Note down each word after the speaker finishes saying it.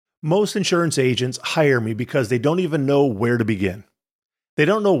Most insurance agents hire me because they don't even know where to begin. They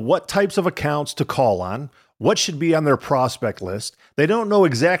don't know what types of accounts to call on, what should be on their prospect list. They don't know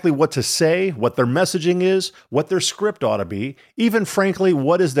exactly what to say, what their messaging is, what their script ought to be, even frankly,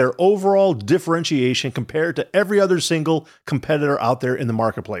 what is their overall differentiation compared to every other single competitor out there in the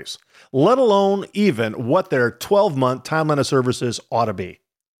marketplace, let alone even what their 12-month timeline of services ought to be.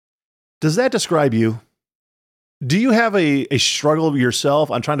 Does that describe you? Do you have a struggle yourself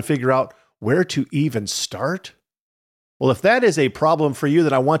on trying to figure out where to even start? Well, if that is a problem for you,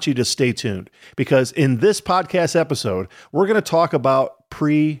 then I want you to stay tuned, because in this podcast episode, we're going to talk about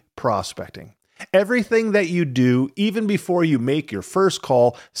pre-prospecting. Everything that you do, even before you make your first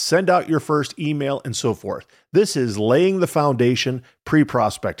call, send out your first email, and so forth. This is laying the foundation,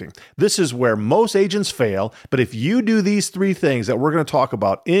 pre-prospecting. This is where most agents fail, but if you do these three things that we're going to talk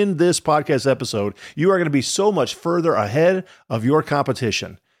about in this podcast episode, you are going to be so much further ahead of your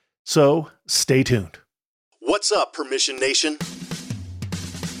competition. So stay tuned. What's up, Permission Nation?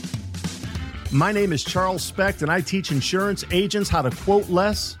 My name is Charles Specht, and I teach insurance agents how to quote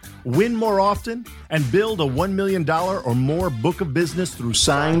less, win more often, and build a $1 million or more book of business through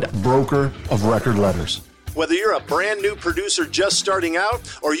signed broker of record letters. Whether you're a brand new producer just starting out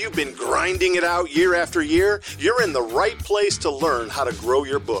or you've been grinding it out year after year, you're in the right place to learn how to grow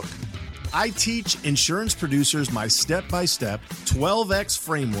your book. I teach insurance producers my step-by-step 12X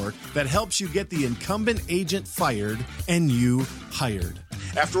framework that helps you get the incumbent agent fired and you hired.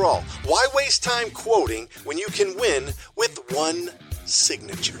 After all, why waste time quoting when you can win with one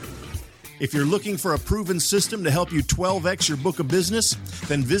signature? If you're looking for a proven system to help you 12X your book of business,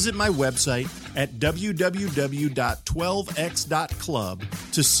 then visit my website at www.12x.club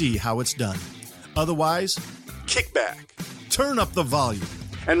to see how it's done. Otherwise, kick back, turn up the volume,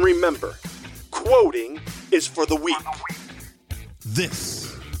 and remember, quoting is for the weak.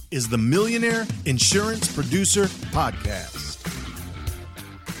 This is the Millionaire Insurance Producer Podcast.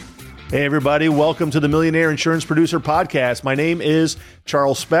 Hey, everybody. Welcome to the Millionaire Insurance Producer Podcast. My name is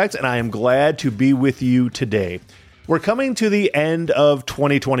Charles Specht, and I am glad to be with you today. We're coming to the end of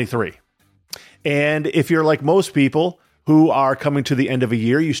 2023. And if you're like most people who are coming to the end of a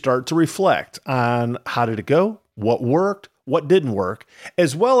year, you start to reflect on how did it go, what worked, what didn't work,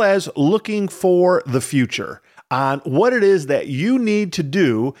 as well as looking for the future on what it is that you need to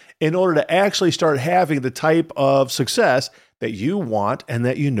do in order to actually start having the type of success that you want and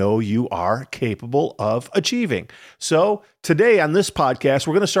that you know you are capable of achieving. So today on this podcast,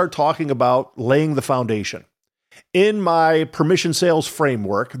 we're going to start talking about laying the foundation. In my permission sales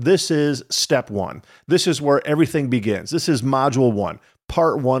framework, this is step one. This is where everything begins. This is module one,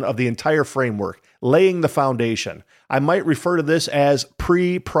 part one of the entire framework, laying the foundation. I might refer to this as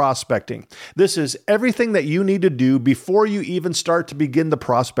pre-prospecting. This is everything that you need to do before you even start to begin the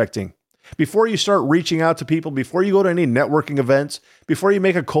prospecting. Before you start reaching out to people, before you go to any networking events, before you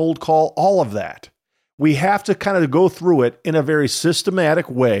make a cold call, all of that. We have to kind of go through it in a very systematic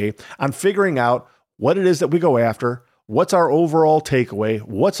way on figuring out what it is that we go after, what's our overall takeaway,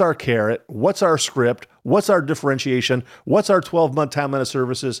 what's our carrot, what's our script, what's our differentiation, what's our 12-month timeline of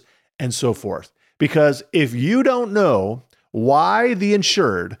services, and so forth. Because if you don't know why the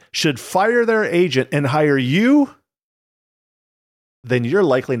insured should fire their agent and hire you, then you're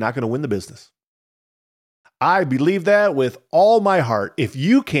likely not going to win the business. I believe that with all my heart. If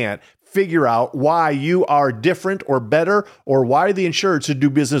you can't figure out why you are different or better, or why the insured should do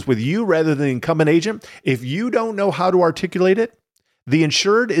business with you rather than the incumbent agent, if you don't know how to articulate it, the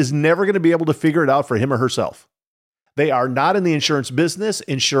insured is never going to be able to figure it out for him or herself. They are not in the insurance business.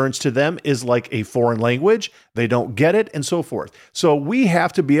 Insurance to them is like a foreign language. They don't get it, and so forth. So we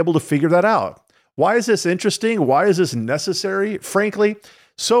have to be able to figure that out. Why is this interesting? Why is this necessary? Frankly,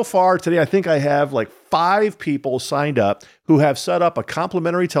 so far today, I think I have like 5 people signed up who have set up a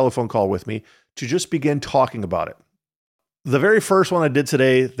complimentary telephone call with me to just begin talking about it. The very first one I did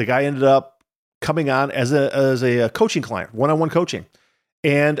today, the guy ended up coming on as a coaching client, one-on-one coaching.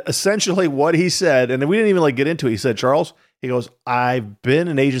 And essentially what he said, and we didn't even get into it. He said, Charles, he goes, I've been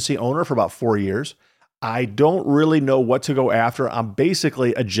an agency owner for about 4 years. I don't really know what to go after. I'm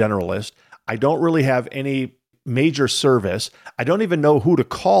basically a generalist. I don't really have any major service. I don't even know who to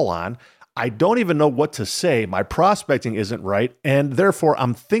call on. I don't even know what to say. My prospecting isn't right. And therefore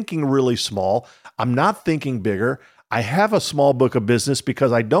I'm thinking really small. I'm not thinking bigger. I have a small book of business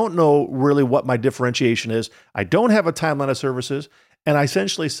because I don't know really what my differentiation is. I don't have a timeline of services. And I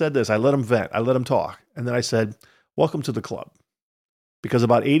essentially said this, I let him vent, I let him talk. And then I said, welcome to the club. Because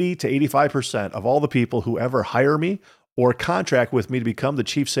about 80 to 85% of all the people who ever hire me or contract with me to become the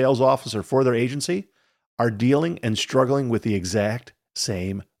chief sales officer for their agency are dealing and struggling with the exact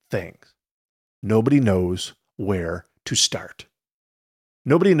same things. Nobody knows where to start.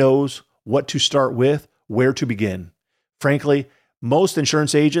 Nobody knows what to start with, where to begin. Frankly, most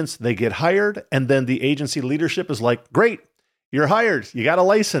insurance agents, they get hired and then the agency leadership is like, great, you're hired. You got a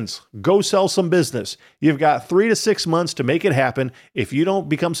license. Go sell some business. You've got 3 to 6 months to make it happen. If you don't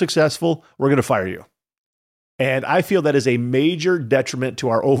become successful, we're going to fire you. And I feel that is a major detriment to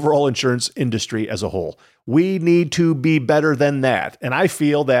our overall insurance industry as a whole. We need to be better than that. And I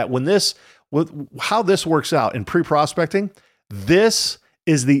feel that with how this works out in pre-prospecting, this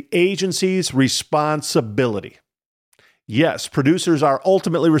is the agency's responsibility. Yes, producers are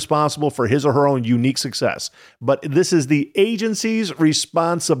ultimately responsible for his or her own unique success, but this is the agency's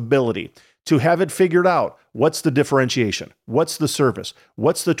responsibility to have it figured out. What's the differentiation? What's the service?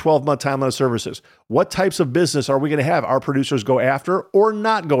 What's the 12-month timeline of services? What types of business are we going to have our producers go after or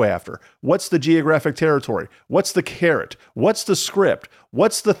not go after? What's the geographic territory? What's the carrot? What's the script?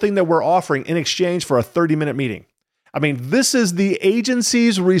 What's the thing that we're offering in exchange for a 30-minute meeting? I mean, this is the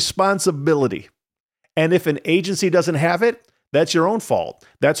agency's responsibility. And if an agency doesn't have it, that's your own fault.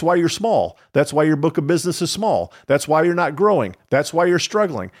 That's why you're small. That's why your book of business is small. That's why you're not growing. That's why you're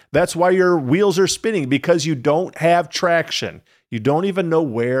struggling. That's why your wheels are spinning, because you don't have traction. You don't even know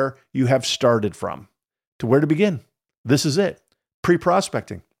where you have started from, to where to begin. This is it.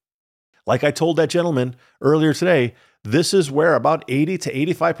 Pre-prospecting. Like I told that gentleman earlier today, this is where about 80 to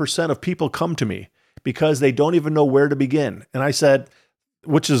 85% of people come to me because they don't even know where to begin. And I said,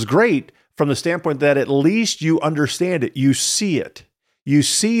 which is great, from the standpoint that at least you understand it. You see it. You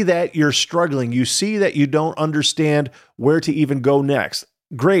see that you're struggling. You see that you don't understand where to even go next.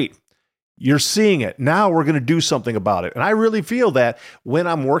 Great. You're seeing it. Now we're going to do something about it. And I really feel that when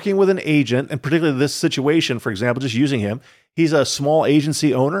I'm working with an agent, and particularly this situation, for example, just using him, he's a small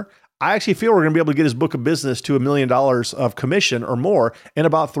agency owner. I actually feel we're going to be able to get his book of business to $1 million of commission or more in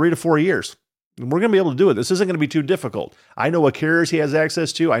about 3 to 4 years. We're going to be able to do it. This isn't going to be too difficult. I know what carriers he has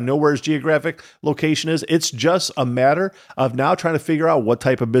access to. I know where his geographic location is. It's just a matter of now trying to figure out what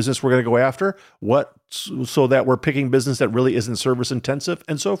type of business we're going to go after, so that we're picking business that really isn't service intensive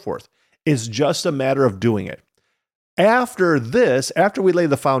and so forth. It's just a matter of doing it. After this, after we lay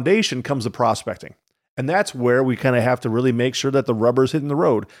the foundation, comes the prospecting. And that's where we kind of have to really make sure that the rubber's hitting the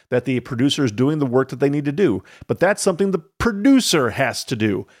road, that the producer is doing the work that they need to do. But that's something the producer has to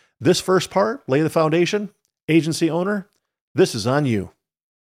do. This first part, lay the foundation, agency owner, this is on you.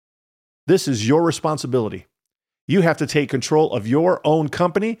 This is your responsibility. You have to take control of your own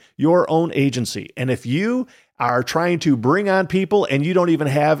company, your own agency. And if you are trying to bring on people and you don't even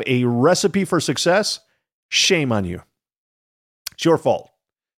have a recipe for success, shame on you. It's your fault.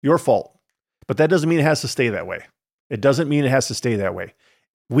 Your fault. But that doesn't mean it has to stay that way. It doesn't mean it has to stay that way.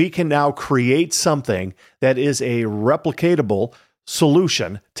 We can now create something that is a replicatable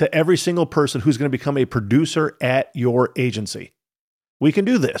solution to every single person who's going to become a producer at your agency. We can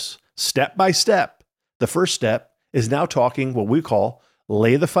do this step by step. The first step is now talking what we call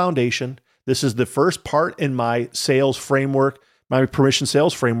lay the foundation. This is the first part in my sales framework, my permission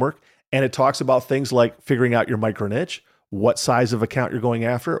sales framework. And it talks about things like figuring out your micro niche, what size of account you're going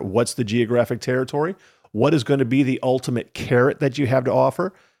after, what's the geographic territory, what is going to be the ultimate carrot that you have to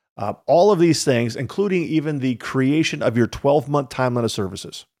offer. All of these things, including even the creation of your 12-month timeline of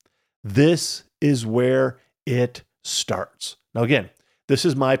services. This is where it starts. Now, again, this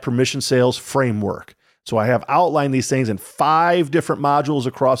is my permission sales framework. So I have outlined these things in 5 different modules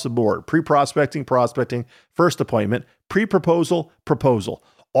across the board: pre-prospecting, prospecting, first appointment, pre-proposal, proposal.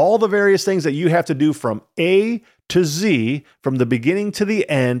 All the various things that you have to do from A to Z, from the beginning to the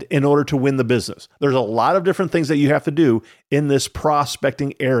end, in order to win the business. There's a lot of different things that you have to do in this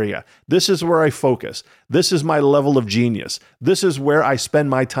prospecting area. This is where I focus. This is my level of genius. This is where I spend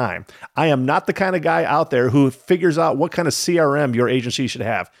my time. I am not the kind of guy out there who figures out what kind of CRM your agency should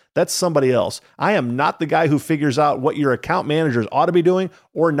have. That's somebody else. I am not the guy who figures out what your account managers ought to be doing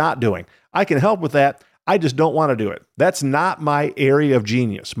or not doing. I can help with that. I just don't want to do it. That's not my area of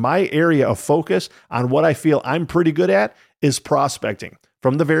genius. My area of focus on what I feel I'm pretty good at is prospecting.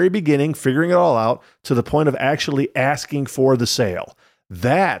 From the very beginning, figuring it all out to the point of actually asking for the sale.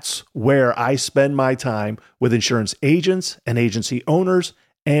 That's where I spend my time with insurance agents and agency owners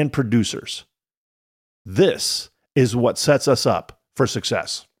and producers. This is what sets us up for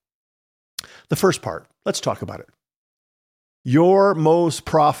success. The first part, let's talk about it. Your most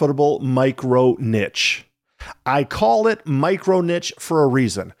profitable micro niche. I call it micro niche for a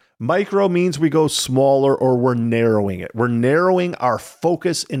reason. Micro means we go smaller, or we're narrowing it. We're narrowing our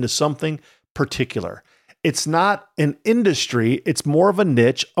focus into something particular. It's not an industry. It's more of a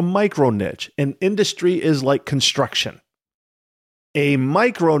niche, a micro niche. An industry is like construction. A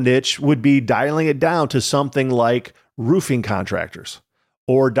micro niche would be dialing it down to something like roofing contractors,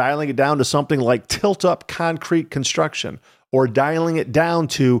 or dialing it down to something like tilt-up concrete construction, or dialing it down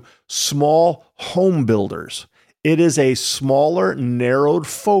to small home builders. It is a smaller, narrowed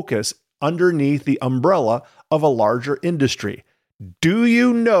focus underneath the umbrella of a larger industry. Do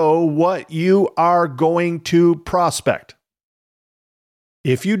you know what you are going to prospect?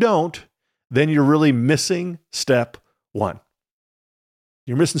 If you don't, then you're really missing step one.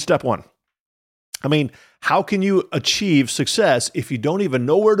 You're missing step one. I mean, how can you achieve success if you don't even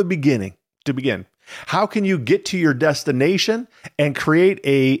know where to begin? How can you get to your destination and create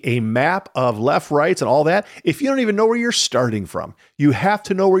a map of left, rights, and all that if you don't even know where you're starting from? You have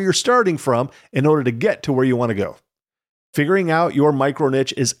to know where you're starting from in order to get to where you want to go. Figuring out your micro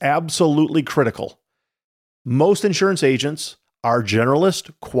niche is absolutely critical. Most insurance agents are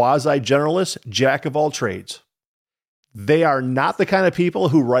generalist, quasi-generalist, jack of all trades. They are not the kind of people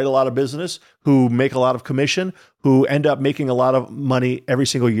who write a lot of business, who make a lot of commission, who end up making a lot of money every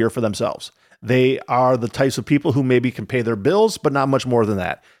single year for themselves. They are the types of people who maybe can pay their bills, but not much more than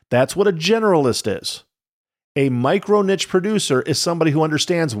that. That's what a generalist is. A micro niche producer is somebody who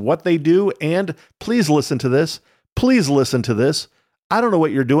understands what they do, and please listen to this. Please listen to this. I don't know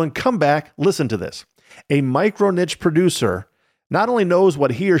what you're doing. Come back, listen to this. A micro niche producer not only knows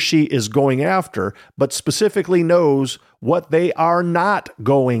what he or she is going after, but specifically knows what they are not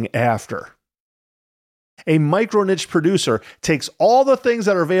going after. A micro niche producer takes all the things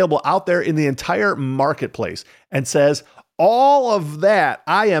that are available out there in the entire marketplace and says, all of that,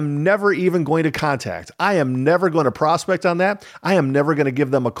 I am never even going to contact. I am never going to prospect on that. I am never going to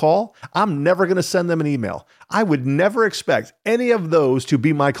give them a call. I'm never going to send them an email. I would never expect any of those to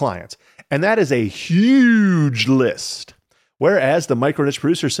be my clients. And that is a huge list. Whereas the micro niche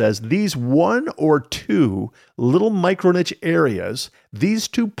producer says these one or two little micro niche areas, these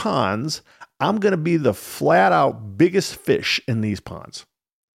two ponds, I'm going to be the flat out biggest fish in these ponds.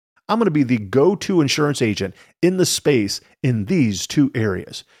 I'm going to be the go-to insurance agent in the space in these two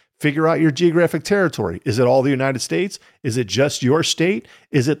areas. Figure out your geographic territory. Is it all the United States? Is it just your state?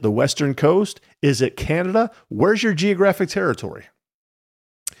 Is it the Western Coast? Is it Canada? Where's your geographic territory?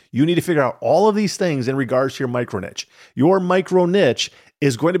 You need to figure out all of these things in regards to your micro niche. Your micro niche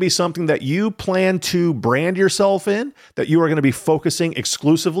is going to be something that you plan to brand yourself in, that you are going to be focusing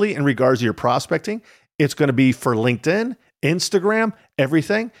exclusively in regards to your prospecting. It's going to be for LinkedIn, Instagram,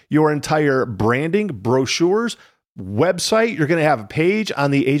 everything, your entire branding, brochures, website. You're going to have a page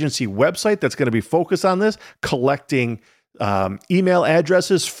on the agency website that's going to be focused on this, collecting email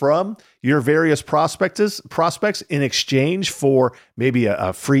addresses from your various prospects in exchange for maybe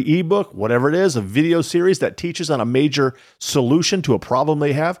a free ebook, whatever it is, a video series that teaches on a major solution to a problem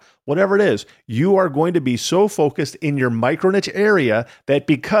they have, whatever it is. You are going to be so focused in your micro niche area that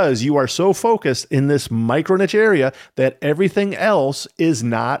because you are so focused in this micro niche area that everything else is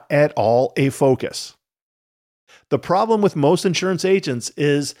not at all a focus. The problem with most insurance agents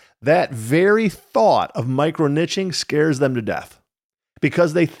is that very thought of micro niching scares them to death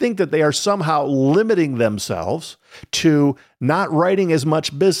because they think that they are somehow limiting themselves to not writing as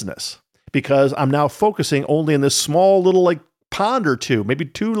much business because I'm now focusing only in this small little pond or two, maybe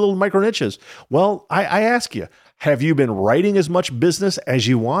two little micro niches. Well, I ask you, have you been writing as much business as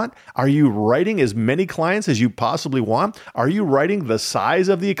you want? Are you writing as many clients as you possibly want? Are you writing the size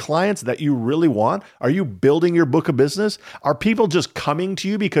of the clients that you really want? Are you building your book of business? Are people just coming to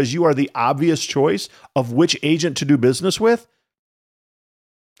you because you are the obvious choice of which agent to do business with?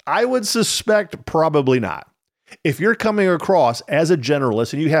 I would suspect probably not. If you're coming across as a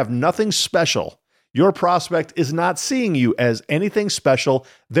generalist and you have nothing special, your prospect is not seeing you as anything special.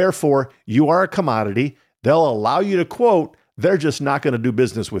 Therefore, you are a commodity. They'll allow you to quote. They're just not going to do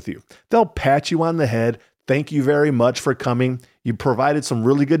business with you. They'll pat you on the head. Thank you very much for coming. You provided some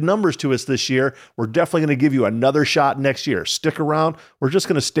really good numbers to us this year. We're definitely going to give you another shot next year. Stick around. We're just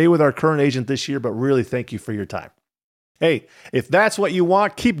going to stay with our current agent this year, but really thank you for your time. Hey, if that's what you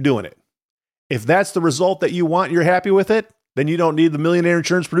want, keep doing it. If that's the result that you want, you're happy with it, then you don't need the Millionaire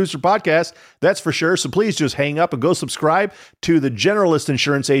Insurance Producer Podcast. That's for sure. So please just hang up and go subscribe to the generalist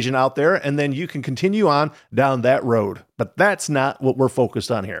insurance agent out there, and then you can continue on down that road. But that's not what we're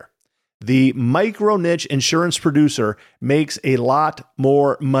focused on here. The micro niche insurance producer makes a lot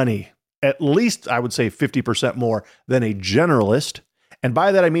more money, at least I would say 50% more than a generalist. And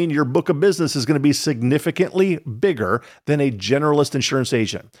by that, I mean your book of business is going to be significantly bigger than a generalist insurance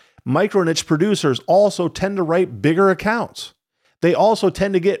agent. Micro niche producers also tend to write bigger accounts. They also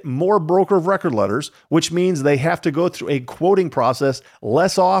tend to get more broker of record letters, which means they have to go through a quoting process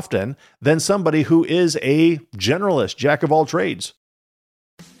less often than somebody who is a generalist, jack of all trades.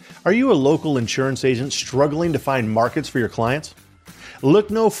 Are you a local insurance agent struggling to find markets for your clients? Look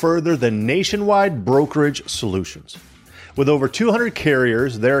no further than Nationwide Brokerage Solutions. With over 200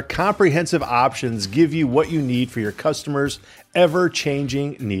 carriers, their comprehensive options give you what you need for your customers'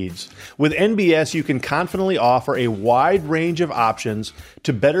 ever-changing needs. With NBS, you can confidently offer a wide range of options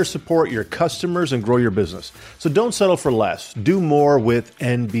to better support your customers and grow your business. So don't settle for less. Do more with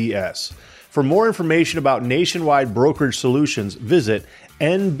NBS. For more information about Nationwide Brokerage Solutions, visit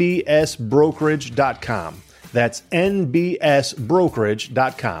nbsbrokerage.com. That's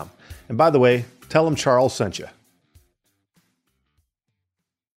nbsbrokerage.com. And by the way, tell them Charles sent you.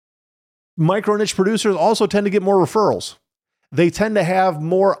 Micro niche producers also tend to get more referrals. They tend to have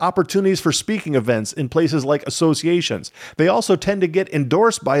more opportunities for speaking events in places like associations. They also tend to get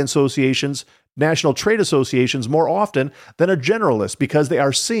endorsed by associations, national trade associations, more often than a generalist because they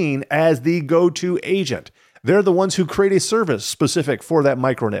are seen as the go-to agent. They're the ones who create a service specific for that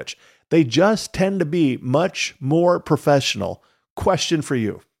micro niche. They just tend to be much more professional. Question for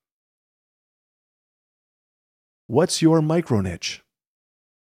you. What's your micro niche?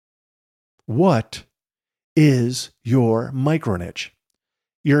 What is your micro niche?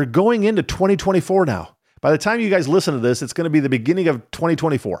 You're going into 2024 now. By the time you guys listen to this, it's going to be the beginning of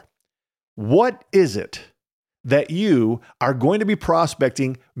 2024. What is it that you are going to be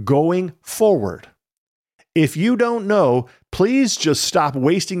prospecting going forward? If you don't know, please just stop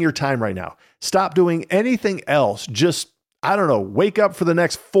wasting your time right now. Stop doing anything else. Just, wake up for the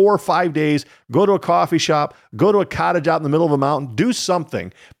next 4 or 5 days, go to a coffee shop, go to a cottage out in the middle of a mountain, do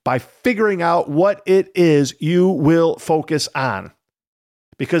something by figuring out what it is you will focus on.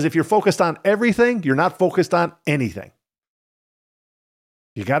 Because if you're focused on everything, you're not focused on anything.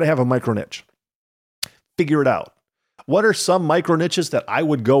 You got to have a micro niche. Figure it out. What are some micro niches that I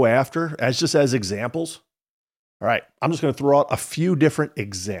would go after as examples? All right, I'm just going to throw out a few different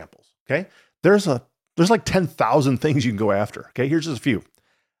examples, okay? There's like 10,000 things you can go after, okay? Here's just a few.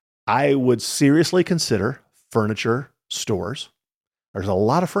 I would seriously consider furniture stores. There's a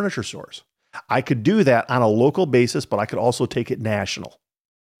lot of furniture stores. I could do that on a local basis, but I could also take it national.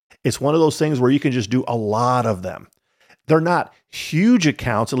 It's one of those things where you can just do a lot of them. They're not huge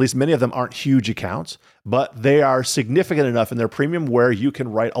accounts, at least many of them aren't huge accounts, but they are significant enough in their premium where you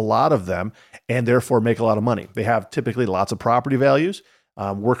can write a lot of them and therefore make a lot of money. They have typically lots of property values,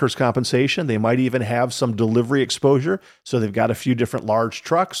 workers' compensation. They might even have some delivery exposure. So they've got a few different large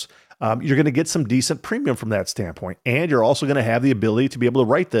trucks. You're going to get some decent premium from that standpoint. And you're also going to have the ability to be able to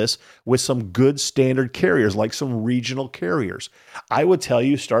write this with some good standard carriers, like some regional carriers. I would tell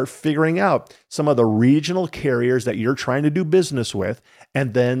you, start figuring out some of the regional carriers that you're trying to do business with,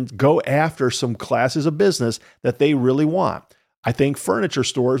 and then go after some classes of business that they really want. I think furniture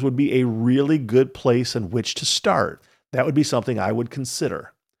stores would be a really good place in which to start. That would be something I would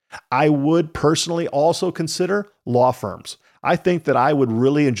consider. I would personally also consider law firms. I think that I would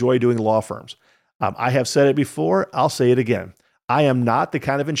really enjoy doing law firms. I have said it before. I'll say it again. I am not the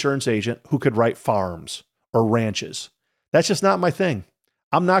kind of insurance agent who could write farms or ranches. That's just not my thing.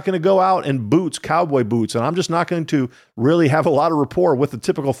 I'm not going to go out in boots, cowboy boots, and I'm just not going to really have a lot of rapport with the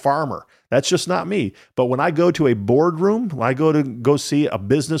typical farmer. That's just not me. But when I go to a boardroom, when I go see a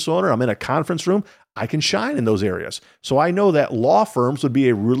business owner, I'm in a conference room, I can shine in those areas. So I know that law firms would be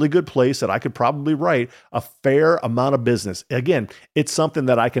a really good place that I could probably write a fair amount of business. Again, it's something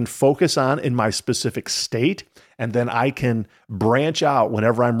that I can focus on in my specific state, and then I can branch out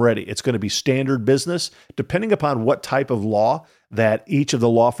whenever I'm ready. It's going to be standard business, depending upon what type of law that each of the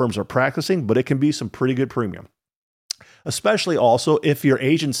law firms are practicing, but it can be some pretty good premium. Especially also if your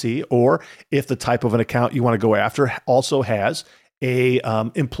agency or if the type of an account you want to go after also has a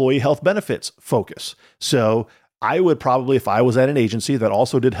employee health benefits focus. So I would probably, if I was at an agency that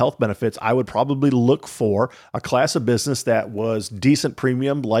also did health benefits, I would probably look for a class of business that was decent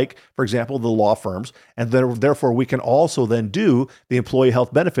premium, like, for example, the law firms. And therefore, we can also then do the employee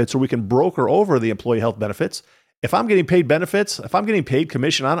health benefits, or we can broker over the employee health benefits. If I'm getting paid benefits, if I'm getting paid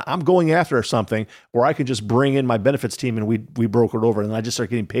commission on it, I'm going after something where I can just bring in my benefits team and we broker it over, and I just start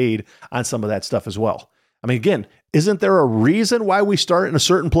getting paid on some of that stuff as well. I mean, again, isn't there a reason why we start in a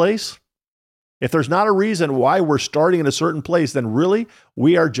certain place? If there's not a reason why we're starting in a certain place, then really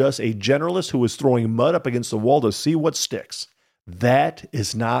we are just a generalist who is throwing mud up against the wall to see what sticks. That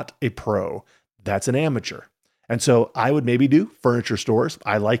is not a pro. That's an amateur. And so I would maybe do furniture stores.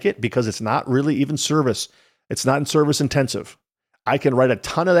 I like it because it's not really even service. It's not in service intensive. I can write a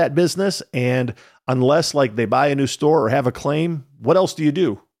ton of that business, and unless like they buy a new store or have a claim, what else do you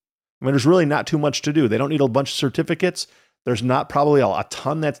do? I mean, there's really not too much to do. They don't need a bunch of certificates. There's not probably a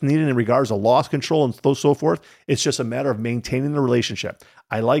ton that's needed in regards to loss control and so forth. It's just a matter of maintaining the relationship.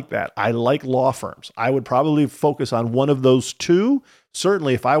 I like that. I like law firms. I would probably focus on one of those two.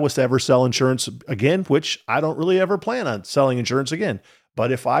 Certainly, if I was to ever sell insurance again, which I don't really ever plan on selling insurance again.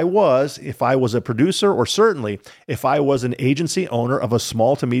 But if I was a producer, or certainly if I was an agency owner of a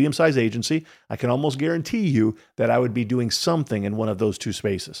small to medium-sized agency, I can almost guarantee you that I would be doing something in one of those two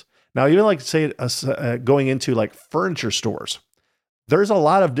spaces. Now, even like say going into like furniture stores, there's a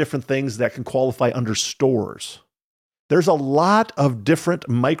lot of different things that can qualify under stores. There's a lot of different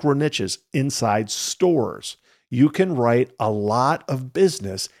micro niches inside stores. You can write a lot of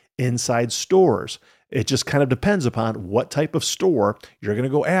business inside stores. It just kind of depends upon what type of store you're going to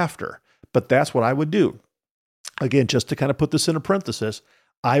go after. But that's what I would do. Again, just to kind of put this in a parenthesis,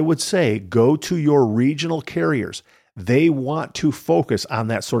 I would say go to your regional carriers. They want to focus on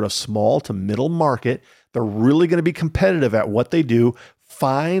that sort of small to middle market. They're really going to be competitive at what they do.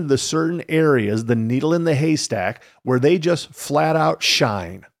 Find the certain areas, the needle in the haystack, where they just flat out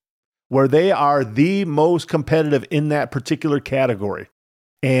shine, where they are the most competitive in that particular category.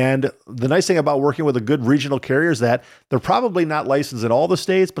 And the nice thing about working with a good regional carrier is that they're probably not licensed in all the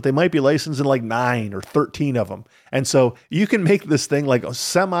states, but they might be licensed in like 9 or 13 of them. And so you can make this thing like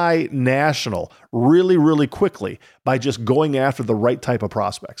semi-national really, really quickly by just going after the right type of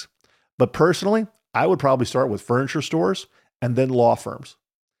prospects. But personally, I would probably start with furniture stores and then law firms.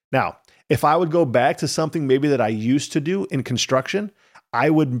 Now, if I would go back to something maybe that I used to do in construction, I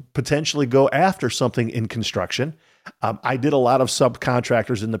would potentially go after something in construction. I did a lot of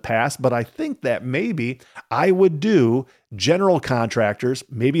subcontractors in the past, but I think that maybe I would do general contractors,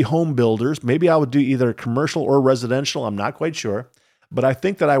 maybe home builders. Maybe I would do either commercial or residential. I'm not quite sure, but I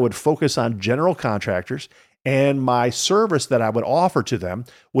think that I would focus on general contractors, and my service that I would offer to them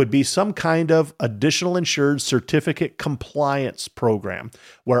would be some kind of additional insured certificate compliance program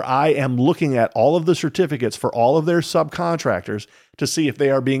where I am looking at all of the certificates for all of their subcontractors to see if they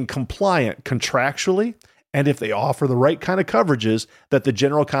are being compliant contractually and if they offer the right kind of coverages that the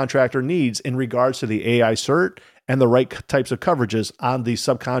general contractor needs in regards to the AI cert and the right types of coverages on the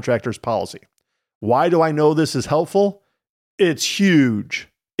subcontractor's policy. Why do I know this is helpful? It's huge.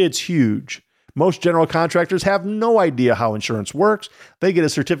 It's huge. Most general contractors have no idea how insurance works. They get a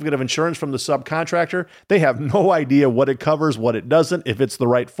certificate of insurance from the subcontractor. They have no idea what it covers, what it doesn't, if it's the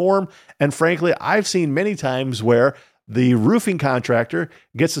right form. And frankly, I've seen many times where the roofing contractor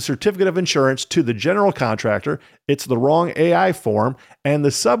gets a certificate of insurance to the general contractor. It's the wrong AI form. And the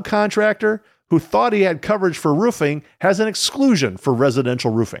subcontractor who thought he had coverage for roofing has an exclusion for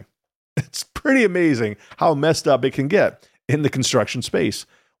residential roofing. It's pretty amazing how messed up it can get in the construction space.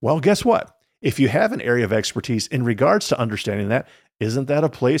 Well, guess what? If you have an area of expertise in regards to understanding that, isn't that a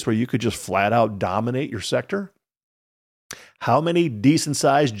place where you could just flat out dominate your sector? How many decent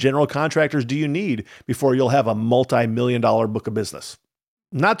sized general contractors do you need before you'll have a multi-million-dollar book of business?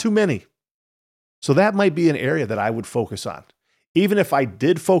 Not too many. So that might be an area that I would focus on. Even if I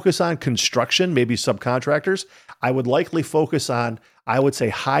did focus on construction, maybe subcontractors, I would likely focus on, I would say,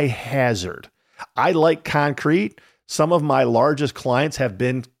 high hazard. I like concrete. Some of my largest clients have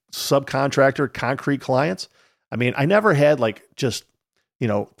been subcontractor concrete clients. I mean, I never had like just,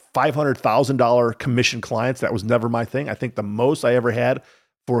 $500,000 commission clients. That was never my thing. I think the most I ever had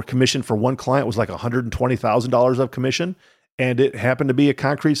for a commission for one client was like $120,000 of commission. And it happened to be a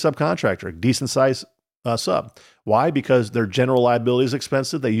concrete subcontractor, a decent size sub. Why? Because their general liability is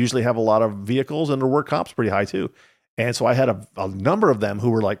expensive. They usually have a lot of vehicles and their work comp's pretty high too. And so I had a number of them who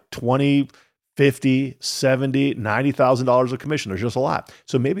were like 20, 50, 70, $90,000 of commission. There's just a lot.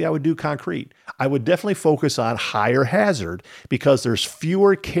 So maybe I would do concrete. I would definitely focus on higher hazard because there's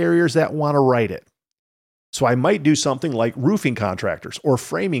fewer carriers that want to write it. So I might do something like roofing contractors or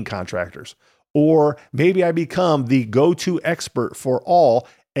framing contractors, or maybe I become the go-to expert for all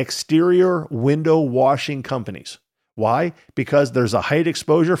exterior window washing companies. Why? Because there's a height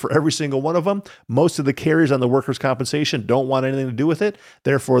exposure for every single one of them. Most of the carriers on the workers' compensation don't want anything to do with it.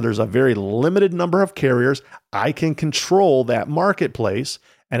 Therefore, there's a very limited number of carriers. I can control that marketplace.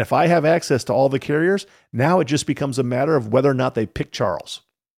 And if I have access to all the carriers, now it just becomes a matter of whether or not they pick Charles.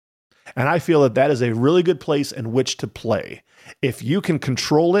 And I feel that that is a really good place in which to play. If you can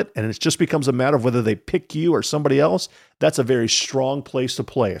control it and it just becomes a matter of whether they pick you or somebody else, that's a very strong place to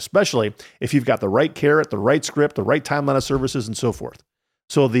play, especially if you've got the right carrot, the right script, the right timeline of services, and so forth.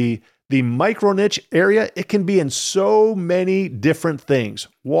 So the micro niche area, it can be in so many different things.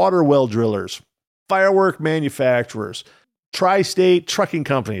 Water well drillers, firework manufacturers, tri-state trucking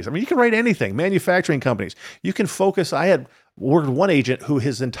companies. I mean, you can write anything, manufacturing companies. You can focus. I had worked with one agent who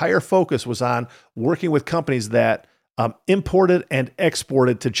his entire focus was on working with companies that imported and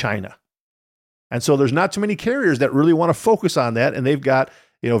exported to China. And so there's not too many carriers that really want to focus on that. And they've got,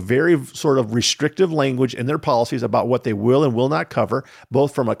 very sort of restrictive language in their policies about what they will and will not cover,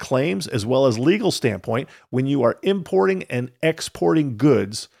 both from a claims as well as legal standpoint, when you are importing and exporting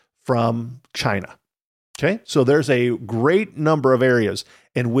goods from China. Okay. So there's a great number of areas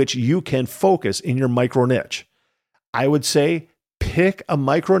in which you can focus in your micro niche. I would say pick a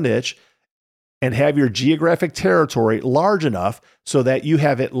micro niche and have your geographic territory large enough so that you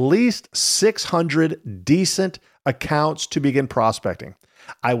have at least 600 decent accounts to begin prospecting.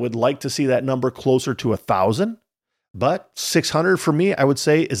 I would like to see that number closer to 1,000, but 600 for me, I would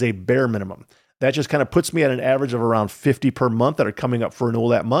say, is a bare minimum. That just kind of puts me at an average of around 50 per month that are coming up for renewal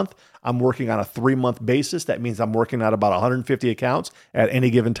that month. I'm working on a 3-month basis. That means I'm working on about 150 accounts at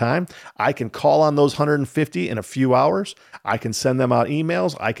any given time. I can call on those 150 in a few hours. I can send them out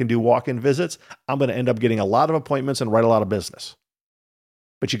emails. I can do walk-in visits. I'm going to end up getting a lot of appointments and write a lot of business.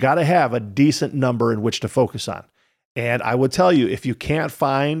 But you got to have a decent number in which to focus on. And I would tell you, if you can't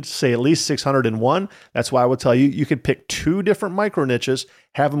find, say, at least 601, that's why I would tell you, you could pick 2 different micro niches,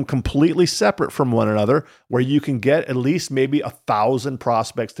 have them completely separate from one another, where you can get at least maybe 1,000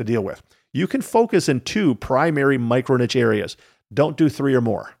 prospects to deal with. You can focus in 2 primary micro niche areas. Don't do 3 or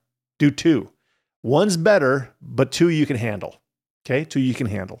more. Do 2. One's better, but 2 you can handle. Okay, 2 you can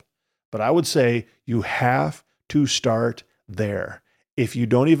handle. But I would say you have to start there. If you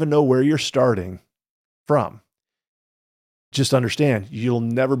don't even know where you're starting from, just understand you'll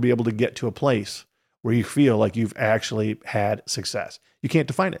never be able to get to a place where you feel like you've actually had success. You can't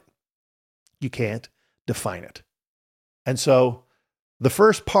define it. You can't define it. And so the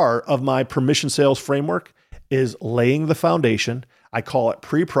first part of my permission sales framework is laying the foundation. I call it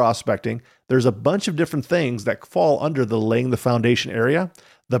pre-prospecting. There's a bunch of different things that fall under the laying the foundation area.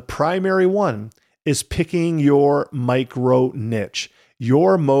 The primary one is picking your micro niche.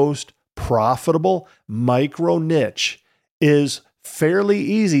 Your most profitable micro niche is fairly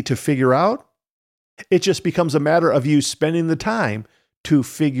easy to figure out. It just becomes a matter of you spending the time to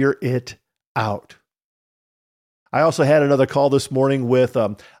figure it out. I also had another call this morning with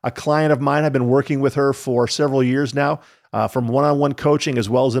a client of mine. I've been working with her for several years now, from one-on-one coaching as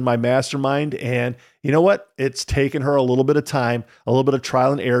well as in my mastermind. And you know what? It's taken her a little bit of time, a little bit of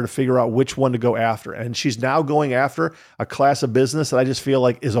trial and error to figure out which one to go after. And she's now going after a class of business that I just feel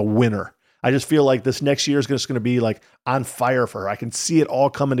like is a winner. I just feel like this next year is just going to be like on fire for her. I can see it all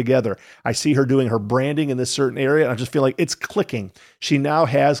coming together. I see her doing her branding in this certain area, and I just feel like it's clicking. She now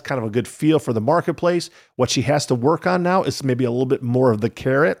has kind of a good feel for the marketplace. What she has to work on now is maybe a little bit more of the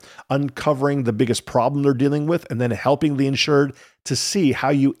carrot, uncovering the biggest problem they're dealing with, and then helping the insured to see how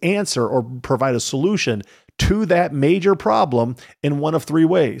you answer or provide a solution to that major problem in one of 3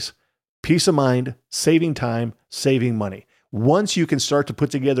 ways: peace of mind, saving time, saving money. Once you can start to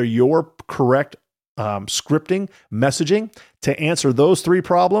put together your correct scripting, messaging to answer those 3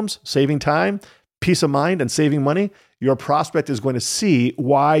 problems, saving time, peace of mind, and saving money, your prospect is going to see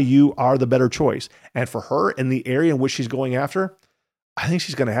why you are the better choice. And for her, in the area in which she's going after, I think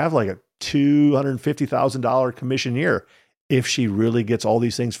she's going to have like a $250,000 commission year if she really gets all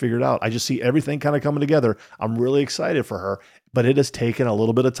these things figured out. I just see everything kind of coming together. I'm really excited for her, but it has taken a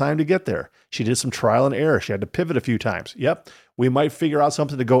little bit of time to get there. She did some trial and error. She had to pivot a few times. Yep, we might figure out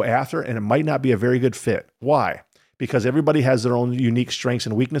something to go after, and it might not be a very good fit. Why? Because everybody has their own unique strengths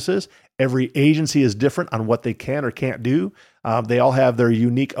and weaknesses. Every agency is different on what they can or can't do. They all have their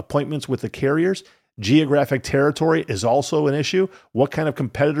unique appointments with the carriers. Geographic territory is also an issue. What kind of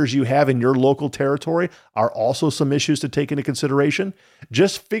competitors you have in your local territory are also some issues to take into consideration.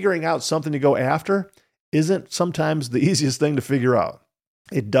 Just figuring out something to go after isn't sometimes the easiest thing to figure out.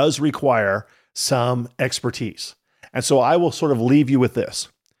 It does require some expertise. And so I will sort of leave you with this.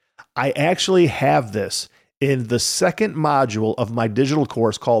 I actually have this in the second module of my digital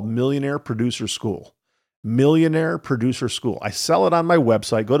course called Millionaire Producer School. Millionaire Producer School. I sell it on my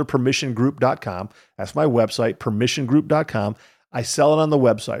website. Go to permissiongroup.com. That's my website, permissiongroup.com. I sell it on the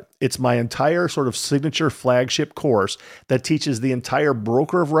website. It's my entire sort of signature flagship course that teaches the entire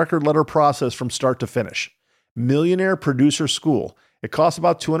broker of record letter process from start to finish. Millionaire Producer School. It costs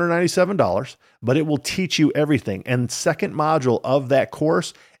about $297, but it will teach you everything. And second module of that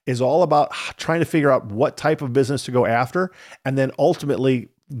course is all about trying to figure out what type of business to go after, and then ultimately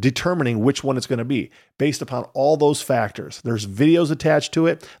determining which one it's going to be based upon all those factors. There's videos attached to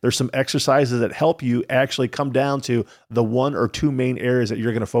it. There's some exercises that help you actually come down to the 1 or 2 main areas that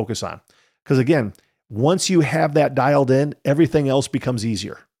you're going to focus on. Because again, once you have that dialed in, everything else becomes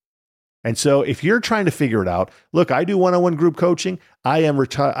easier. And so if you're trying to figure it out, look, I do one-on-one group coaching. I am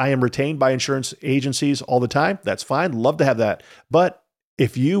retained by insurance agencies all the time. That's fine. Love to have that. But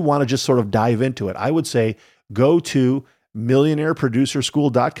if you want to just sort of dive into it, I would say go to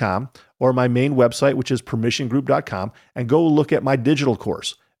millionaireproducerschool.com or my main website, which is permissiongroup.com, and go look at my digital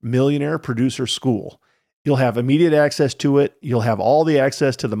course, Millionaire Producer School. You'll have immediate access to it. You'll have all the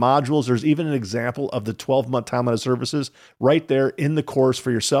access to the modules. There's even an example of the 12-month time out of services right there in the course for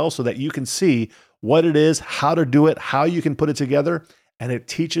yourself so that you can see what it is, how to do it, how you can put it together. And it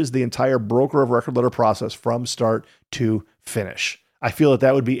teaches the entire broker of record letter process from start to finish. I feel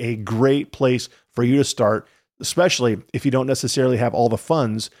that would be a great place for you to start, especially if you don't necessarily have all the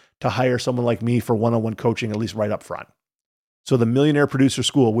funds to hire someone like me for one-on-one coaching, at least right up front. So the Millionaire Producer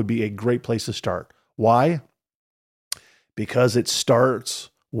School would be a great place to start. Why? Because it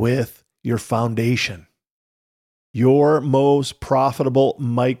starts with your foundation. Your most profitable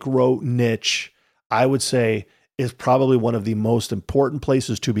micro niche, I would say, is probably one of the most important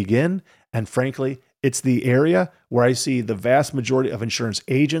places to begin. And frankly, it's the area where I see the vast majority of insurance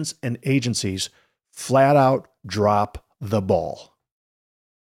agents and agencies flat out drop the ball.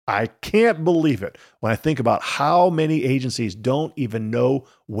 I can't believe it when I think about how many agencies don't even know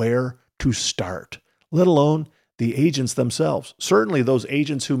where to start, let alone the agents themselves. Certainly those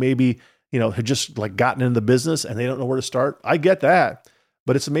agents who maybe, had just like gotten in the business and they don't know where to start. I get that.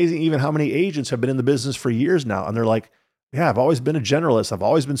 But it's amazing even how many agents have been in the business for years now. And they're like, yeah, I've always been a generalist. I've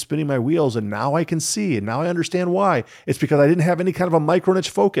always been spinning my wheels. And now I can see, and now I understand why. It's because I didn't have any kind of a micro niche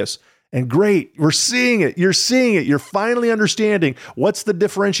focus. And great, we're seeing it. You're seeing it. You're finally understanding what's the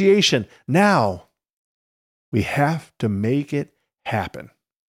differentiation. Now we have to make it happen.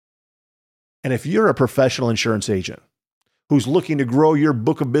 And if you're a professional insurance agent who's looking to grow your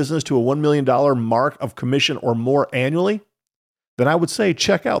book of business to a $1 million mark of commission or more annually, then I would say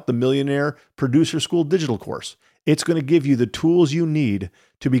check out the Millionaire Producer School digital course. It's going to give you the tools you need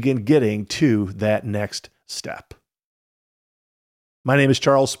to begin getting to that next step. My name is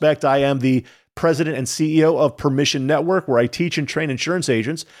Charles Specht. I am the president and CEO of Permission Network, where I teach and train insurance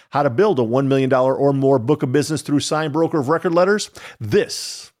agents how to build a $1 million or more book of business through signed broker of record letters.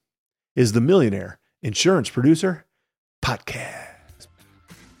 This is the Millionaire Insurance Producer Podcast.